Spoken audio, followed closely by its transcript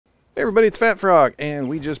Hey everybody, it's Fat Frog, and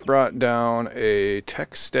we just brought down a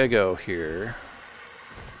tech stego here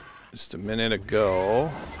just a minute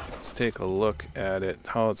ago. Let's take a look at it,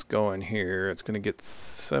 how it's going here. It's going to get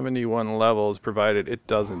 71 levels provided it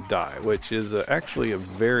doesn't die, which is actually a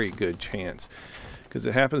very good chance because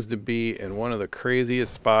it happens to be in one of the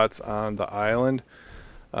craziest spots on the island.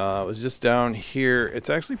 It was just down here. It's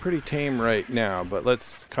actually pretty tame right now, but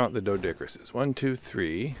let's count the Dodicaruses. 1, 2,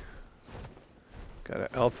 3. Got an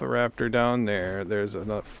Alpha Raptor down there. There's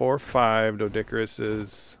another 4 or 5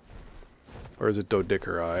 Dodicaruses. Or is it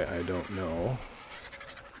Dodicari? I don't know.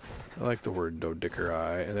 I like the word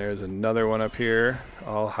Dodicari. And there's another one up here,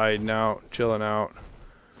 all hiding out, chilling out.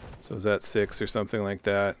 So is that 6 or something like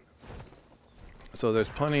that? So there's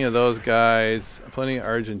plenty of those guys, plenty of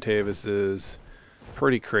Argentavises.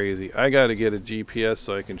 Pretty crazy. I got to get a GPS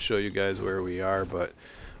so I can show you guys where we are, but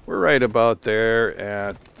we're right about there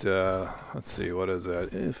at, let's see, what is that?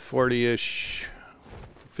 40-ish,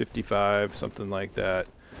 55, something like that.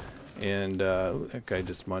 And that guy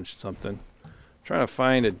just munched something. Trying to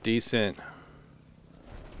find a decent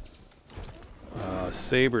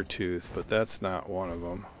saber tooth, but that's not one of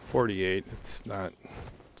them. 48. It's not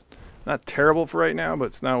terrible for right now, but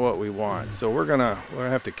it's not what we want. So we're gonna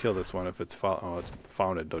have to kill this one if it's it's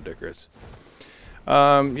founded Dodicarus.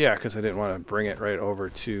 Yeah, because I didn't want to bring it right over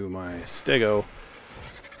to my stego.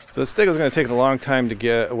 So the stego's going to take a long time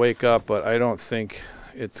to wake up, but I don't think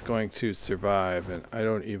it's going to survive, and I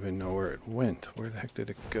don't even know where it went. Where the heck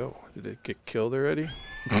did it go? Did it get killed already?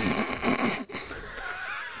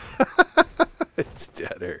 It's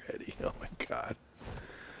dead already. Oh my god.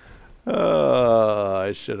 Oh,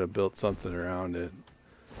 I should have built something around it.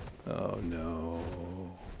 Oh no.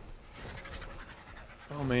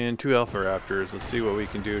 Oh man, 2 Alpha Raptors. Let's see what we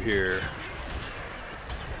can do here.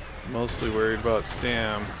 Mostly worried about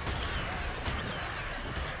Stam.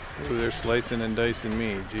 Ooh, they're slicing and dicing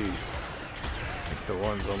me. Jeez. I think the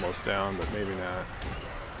one's almost down, but maybe not.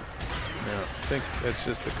 No, I think that's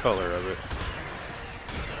just the color of it.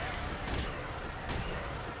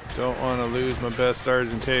 Don't want to lose my best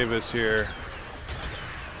Argentavis here.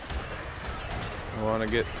 I want to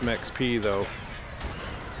get some XP though.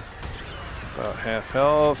 About half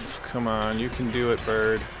health. Come on, you can do it,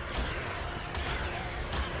 bird.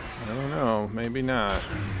 I don't know, maybe not.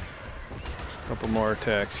 A couple more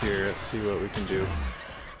attacks here. Let's see what we can do.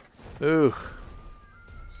 Ooh.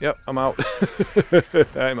 Yep, I'm out.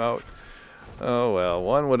 I'm out. Oh well,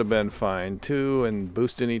 1 would have been fine. 2 and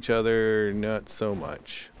boosting each other, not so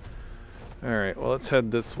much. Alright, well let's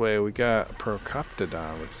head this way. We got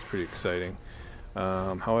Procoptodon, which is pretty exciting.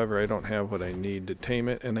 However, I don't have what I need to tame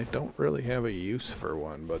it, and I don't really have a use for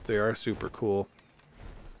one, but they are super cool.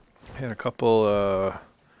 Had a couple of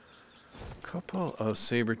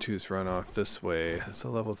saber-tooths run off this way. It's a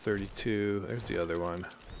level 32. There's the other one.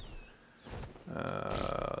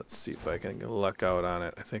 Let's see if I can luck out on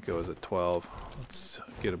it. I think it was a 12. Let's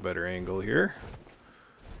get a better angle here.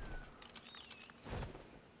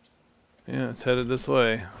 Yeah, it's headed this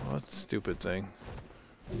way. What a stupid thing.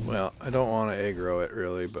 Well, I don't want to aggro it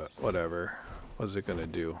really, but whatever. What's it going to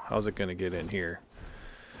do? How's it going to get in here?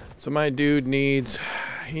 So my dude needs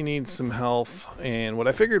some health, and what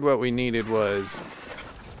I figured what we needed was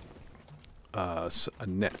a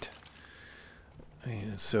net.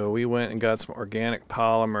 And so we went and got some organic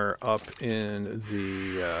polymer up in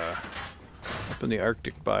the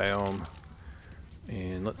Arctic biome.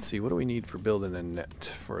 And let's see, what do we need for building a net?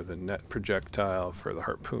 For the net projectile for the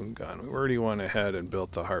harpoon gun. We already went ahead and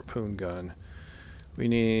built the harpoon gun. We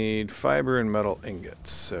need fiber and metal ingots,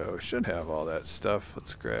 so should have all that stuff.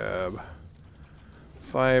 Let's grab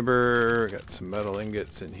fiber. Got some metal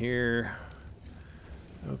ingots in here.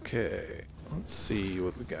 Okay, let's see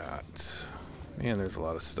what we got. Man, there's a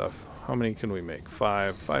lot of stuff. How many can we make?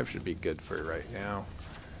 5. 5 should be good for right now.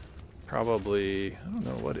 Probably, I don't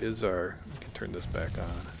know, what is our... We can turn this back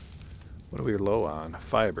on. What are we low on?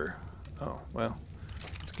 Fiber. Oh, well,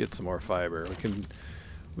 let's get some more fiber.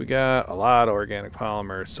 We got a lot of organic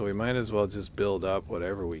polymer, so we might as well just build up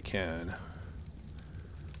whatever we can.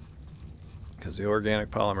 Because the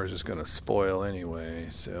organic polymer is just going to spoil anyway.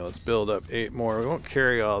 So let's build up 8 more. We won't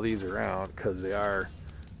carry all these around because they are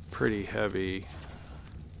pretty heavy.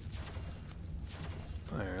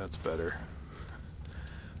 There, that's better.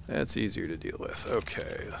 That's easier to deal with.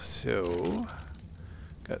 Okay, so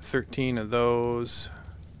got 13 of those.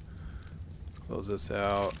 Let's close this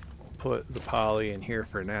out. We'll put the poly in here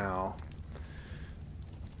for now.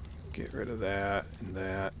 Get rid of that and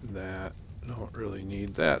that and that. Don't really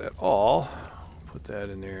need that at all. Put that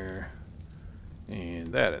in there and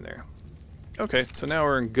that in there. Okay, so now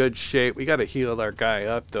we're in good shape. We got to heal our guy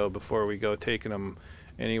up, though, before we go taking him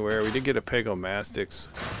anywhere. We did get a Pegomastix.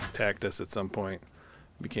 Attacked us at some point.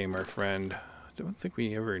 Became our friend. I don't think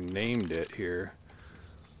we ever named it here.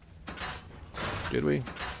 Did we?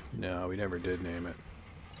 No, we never did name it.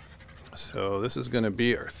 So this is going to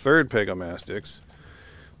be our third Pegomastix.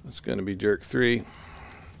 It's going to be Jerk 3.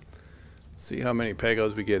 See how many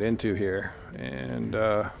Pegos we get into here. And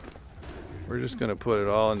we're just going to put it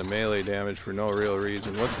all into melee damage for no real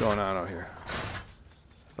reason. What's going on out here?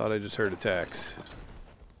 I thought I just heard attacks.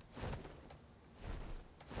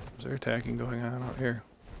 Is there attacking going on out here?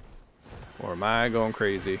 Or am I going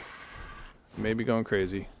crazy? Maybe going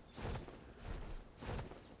crazy.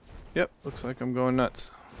 Yep, looks like I'm going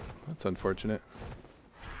nuts. That's unfortunate.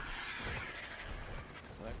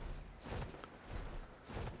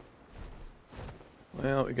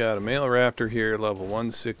 Well, we got a male raptor here, level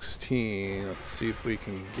 116. Let's see if we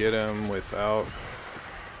can get him without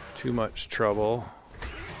too much trouble.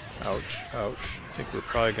 Ouch, ouch. I think we're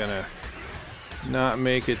probably gonna not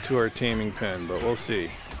make it to our taming pen, but we'll see.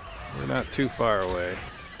 We're not too far away.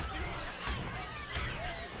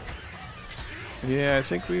 Yeah, I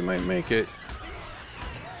think we might make it.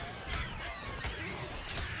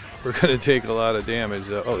 We're gonna take a lot of damage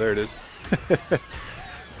though. Oh, there it is.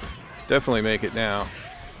 Definitely make it now.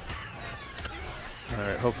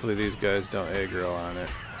 Alright, hopefully these guys don't aggro on it.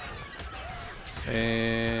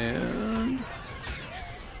 And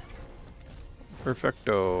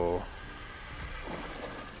perfecto.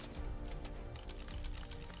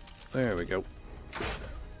 There we go.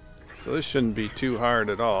 So this shouldn't be too hard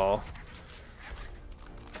at all.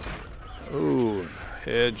 Ooh,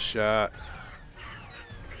 headshot.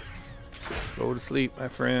 Go to sleep, my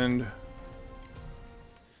friend.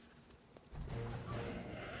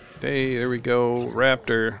 Hey, there we go,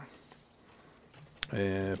 Raptor.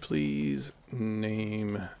 And please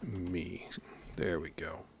name me. There we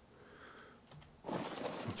go.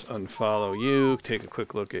 Let's unfollow you. Take a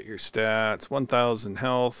quick look at your stats. 1,000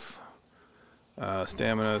 health.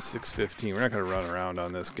 Stamina 615. We're not going to run around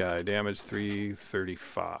on this guy. Damage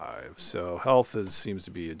 335. So health seems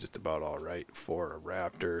to be just about all right for a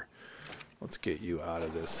raptor. Let's get you out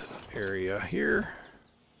of this area here.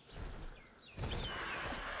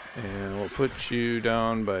 And we'll put you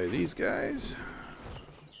down by these guys.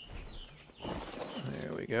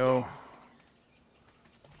 There we go.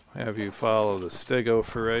 Have you follow the stego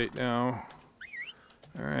for right now.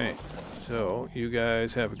 Alright, so you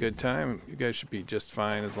guys have a good time. You guys should be just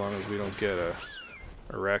fine as long as we don't get a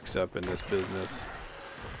Rex up in this business.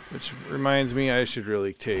 Which reminds me, I should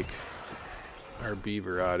really take our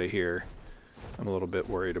beaver out of here. I'm a little bit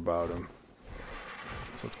worried about him.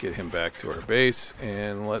 So let's get him back to our base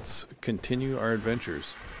and let's continue our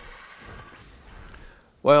adventures.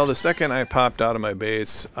 Well, the second I popped out of my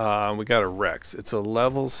base, we got a Rex. It's a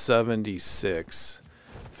level 76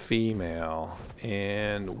 female,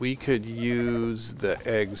 and we could use the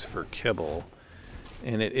eggs for kibble.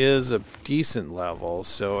 And it is a decent level,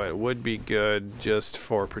 so it would be good just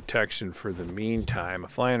for protection for the meantime.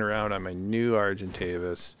 Flying around on my new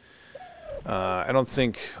Argentavis. I don't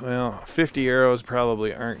think, well, 50 arrows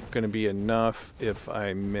probably aren't going to be enough if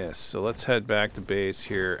I miss. So let's head back to base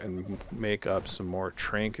here and make up some more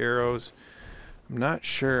trank arrows. I'm not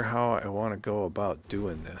sure how I want to go about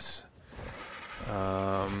doing this.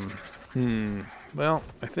 Well,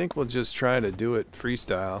 I think we'll just try to do it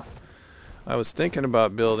freestyle. I was thinking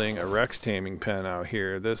about building a Rex taming pen out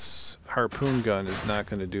here. This harpoon gun is not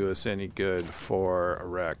going to do us any good for a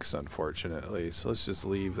Rex, unfortunately. So let's just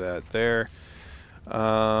leave that there.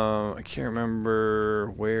 I can't remember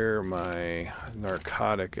where my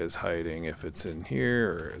narcotic is hiding, if it's in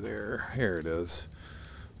here or there. Here it is.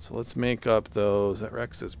 So let's make up those. That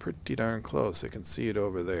Rex is pretty darn close. I can see it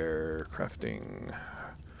over there. Crafting.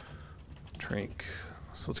 Trank.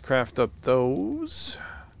 So let's craft up those.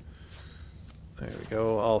 There we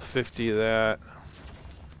go, all 50 of that.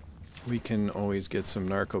 We can always get some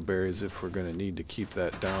narco berries if we're going to need to keep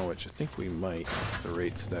that down, which I think we might, the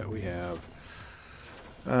rates that we have.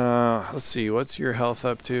 Let's see, what's your health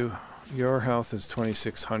up to? Your health is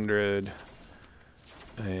 2,600.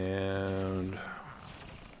 And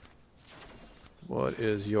what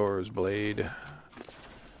is yours, Blade?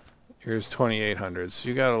 Here's 2,800, so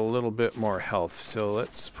you got a little bit more health. So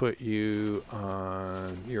let's put you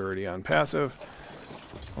on, you're already on passive.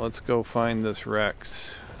 Let's go find this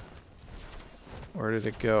Rex. Where did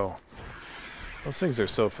it go? Those things are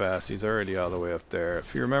so fast, he's already all the way up there.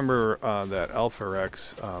 If you remember that Alpha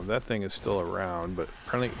Rex, that thing is still around, but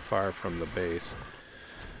pretty far from the base.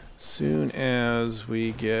 Soon as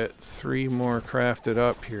we get 3 more crafted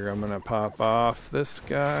up here, I'm going to pop off this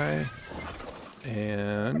guy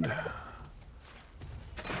and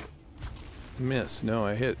miss. No,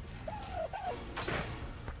 I hit.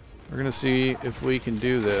 We're going to see if we can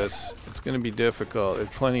do this. It's going to be difficult. There's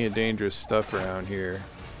plenty of dangerous stuff around here.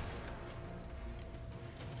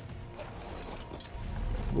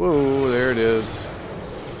 Whoa, there it is.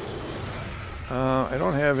 I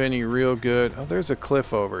don't have any real good... Oh, there's a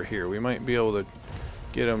cliff over here. We might be able to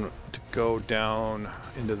get him to go down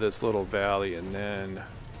into this little valley and then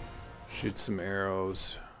shoot some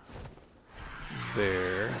arrows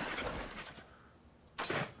there.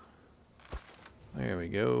 There we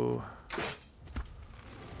go.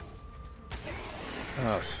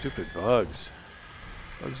 Oh, stupid bugs.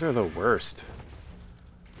 Bugs are the worst.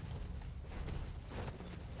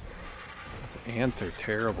 The ants are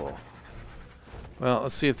terrible. Well,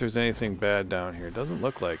 let's see if there's anything bad down here. Doesn't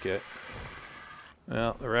look like it.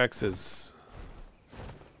 Well, the Rex is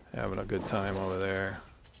having a good time over there.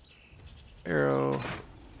 Arrow.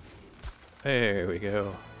 There we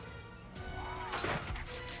go.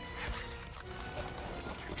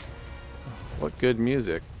 What good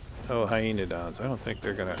music. Oh, hyenodons. I don't think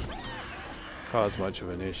they're gonna cause much of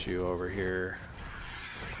an issue over here.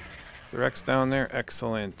 Is the Rex down there?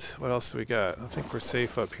 Excellent. What else do we got? I think we're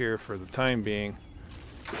safe up here for the time being.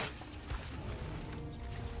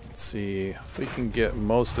 Let's see if we can get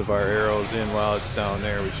most of our arrows in while it's down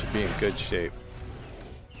there. We should be in good shape.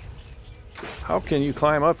 How can you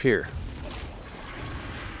climb up here?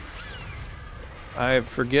 I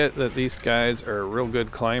forget that these guys are real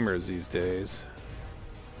good climbers these days.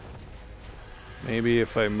 Maybe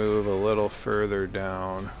if I move a little further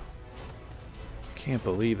down. Can't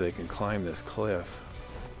believe they can climb this cliff.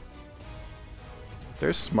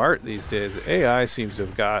 They're smart these days. AI seems to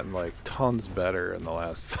have gotten like tons better in the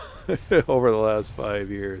last over the last 5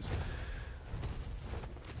 years.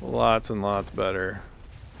 Lots and lots better.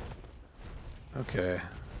 Okay.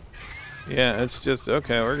 Yeah, it's just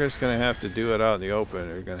okay. We're just gonna have to do it out in the open.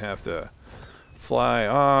 We're gonna have to fly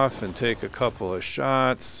off and take a couple of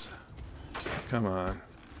shots. Come on.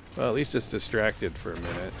 Well, at least it's distracted for a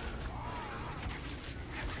minute.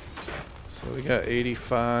 So we got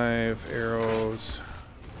 85 arrows.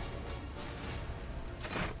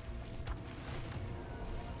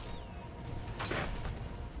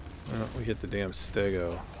 Oh, we hit the damn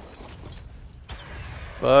stego.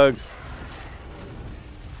 Bugs.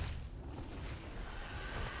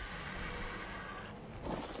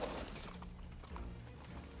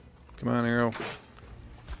 Come on, arrow.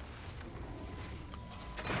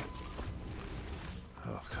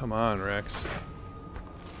 Oh, come on, Rex.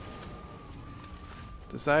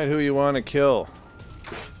 Decide who you want to kill.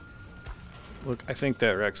 Look, I think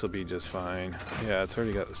that Rex will be just fine. Yeah, it's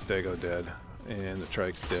already got the stego dead. And the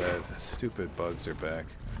trike's dead. Stupid bugs are back.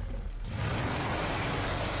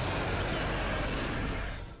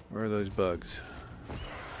 Where are those bugs?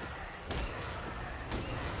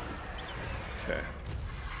 Okay.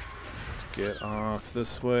 Let's get off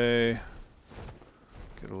this way.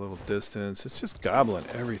 Get a little distance. It's just gobbling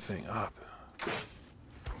everything up.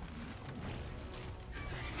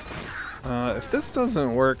 If this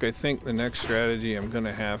doesn't work, I think the next strategy I'm going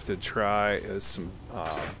to have to try is some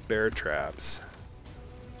bear traps.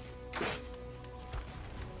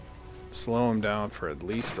 Slow them down for at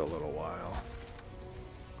least a little while.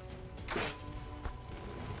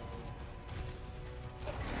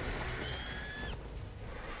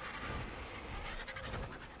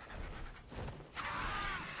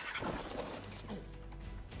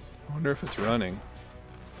 I wonder if it's running.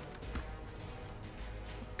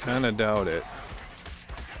 Kinda doubt it.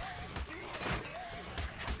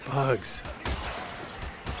 Bugs.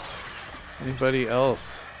 Anybody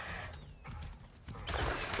else?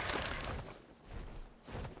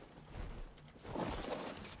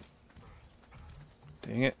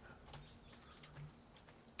 Dang it.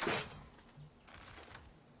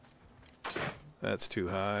 That's too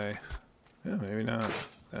high. Yeah, maybe not.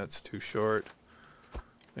 That's too short.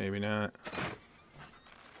 Maybe not.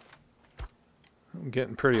 I'm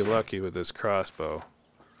getting pretty lucky with this crossbow.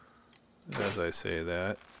 As I say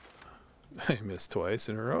that. I missed twice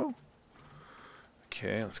in a row.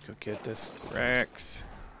 Okay, let's go get this Rex.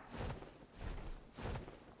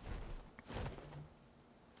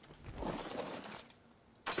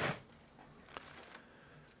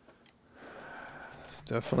 It's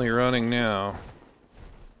definitely running now.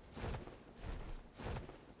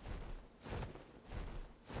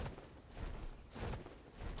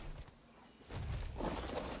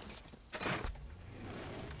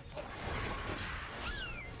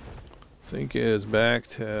 think it is back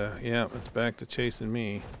to, yeah, it's back to chasing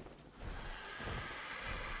me.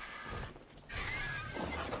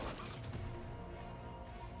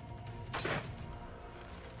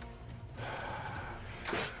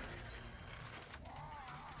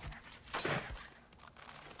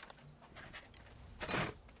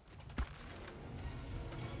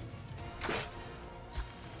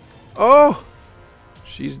 Oh!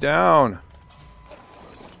 She's down.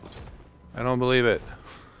 I don't believe it.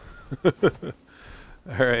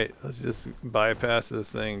 Alright, let's just bypass this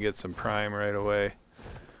thing and get some prime right away.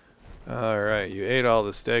 Alright, you ate all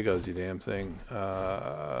the stegos, you damn thing.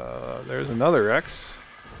 There's another Rex.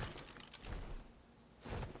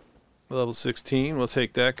 Level 16, we'll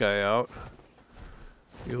take that guy out.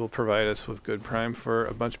 You will provide us with good prime for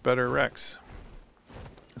a much better Rex.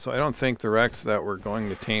 So I don't think the Rex that we're going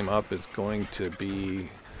to tame up is going to be...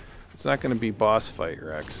 It's not going to be boss fight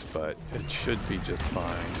Rex, but it should be just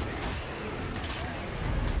fine.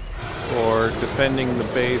 For defending the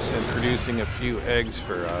base and producing a few eggs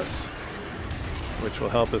for us, which will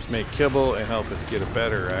help us make kibble and help us get a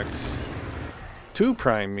better Rex. 2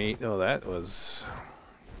 prime meat. Oh, that was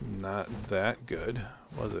not that good,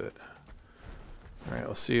 was it? Alright,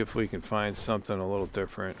 we'll see if we can find something a little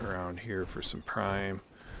different around here for some prime.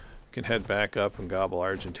 We can head back up and gobble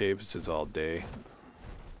Argentavises all day.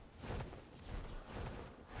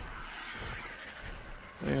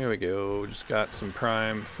 There we go. Just got some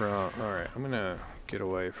prime from... Alright, I'm going to get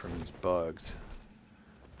away from these bugs.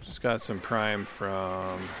 Just got some prime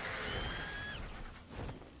from...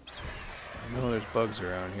 I know there's bugs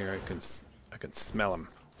around here. I can smell them.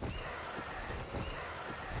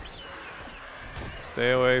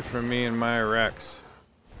 Stay away from me and my Rex.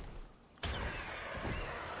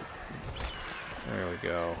 There we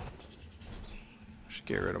go. Should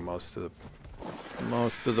get rid of most of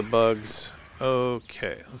the bugs.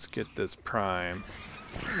 Okay, let's get this prime.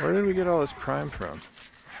 Where did we get all this prime from?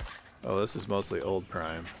 Oh, this is mostly old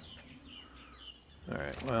prime.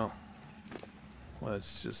 Alright, well,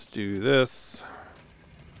 let's just do this.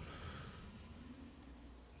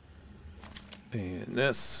 And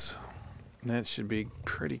this. That should be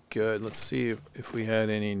pretty good. Let's see if we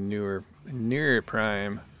had any newer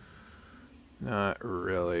prime. Not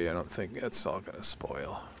really. I don't think that's all going to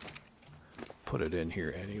spoil. Put it in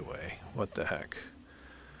here anyway. What the heck?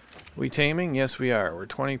 We taming? Yes, we are. We're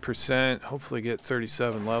 20%. Hopefully get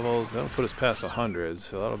 37 levels. That'll put us past 100.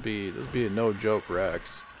 So that'll be a no-joke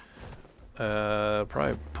Rex.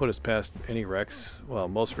 Probably put us past any Rex. Well,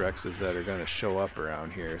 most Rexes that are going to show up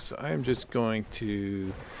around here. So I'm just going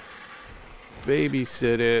to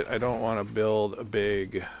babysit it. I don't want to build a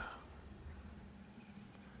big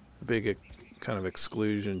kind of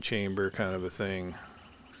exclusion chamber kind of a thing.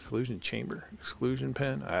 Exclusion chamber? Exclusion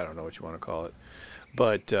pen? I don't know what you want to call it.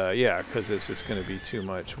 But, yeah, because it's just going to be too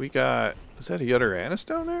much. We got... Is that a Yutyranus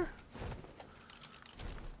down there?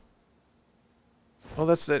 Oh,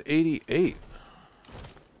 that's that 88.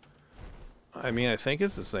 I mean, I think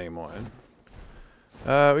it's the same one.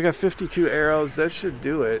 We got 52 arrows. That should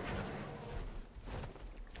do it.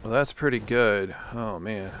 Well, that's pretty good. Oh,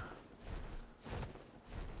 man.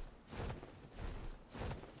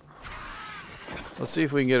 Let's see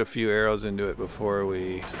if we can get a few arrows into it before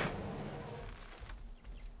we...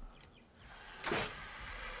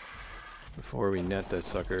 net that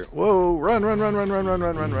sucker. Whoa! Run, run, run, run, run, run,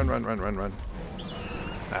 run, run, run, run, run, run, run.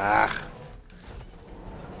 Ah!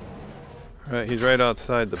 Alright, he's right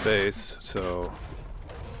outside the base, so...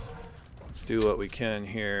 Let's do what we can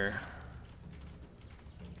here.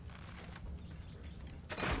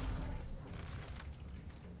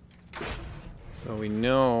 So we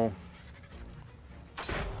know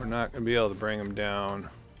we're not going to be able to bring him down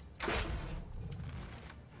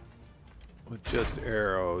with just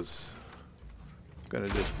arrows. I'm going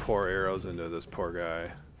to just pour arrows into this poor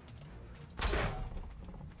guy.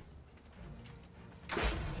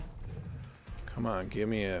 Come on, give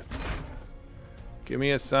me a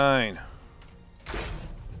sign.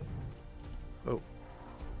 Oh,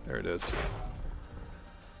 there it is.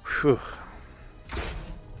 Whew.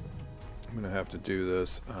 I'm gonna have to do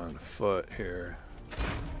this on foot here.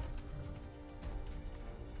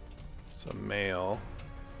 It's a male.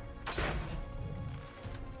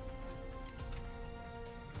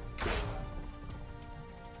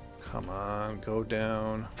 Come on, go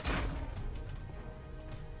down.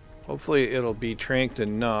 Hopefully it'll be tranked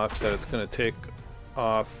enough that it's gonna take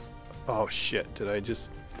off. Oh shit, did I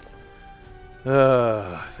just...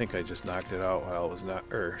 I think I just knocked it out while it was not,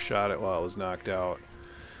 or shot it while it was knocked out.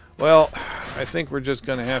 Well, I think we're just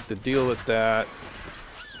going to have to deal with that.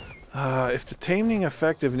 If the taming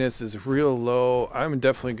effectiveness is real low, I'm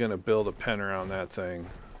definitely going to build a pen around that thing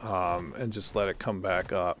and just let it come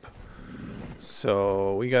back up.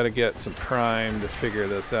 So we got to get some prime to figure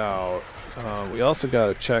this out. We also got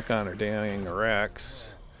to check on our dang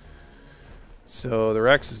Rex. So the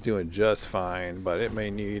Rex is doing just fine, but it may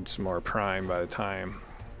need some more prime by the time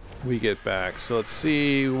we get back. So let's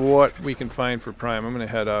see what we can find for prime. I'm going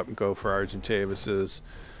to head up and go for Argentavis's.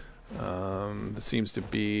 This seems to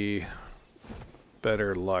be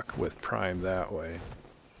better luck with prime that way.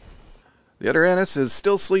 The Yutyranus is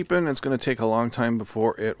still sleeping. It's going to take a long time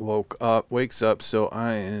before it wakes up. So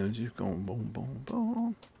I am just going boom, boom,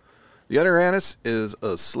 boom. The Yutyranus is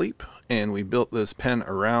asleep, and we built this pen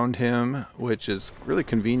around him, which is really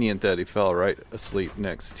convenient that he fell right asleep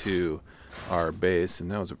next to our base.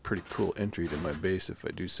 And that was a pretty cool entry to my base, if I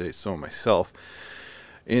do say so myself.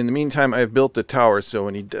 In the meantime, I've built the tower, so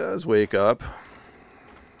when he does wake up,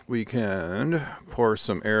 we can pour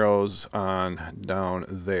some arrows on down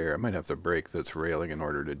there. I might have to break this railing in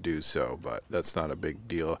order to do so, but that's not a big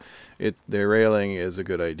deal. The railing is a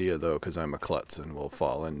good idea, though, because I'm a klutz and will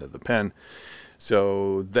fall into the pen.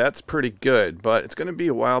 So that's pretty good, but it's going to be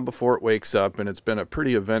a while before it wakes up, and it's been a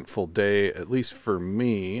pretty eventful day, at least for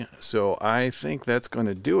me. So I think that's going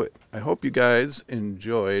to do it. I hope you guys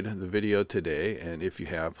enjoyed the video today, and if you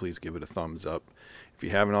have, please give it a thumbs up. If you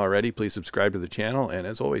haven't already, please subscribe to the channel, and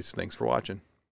as always, thanks for watching.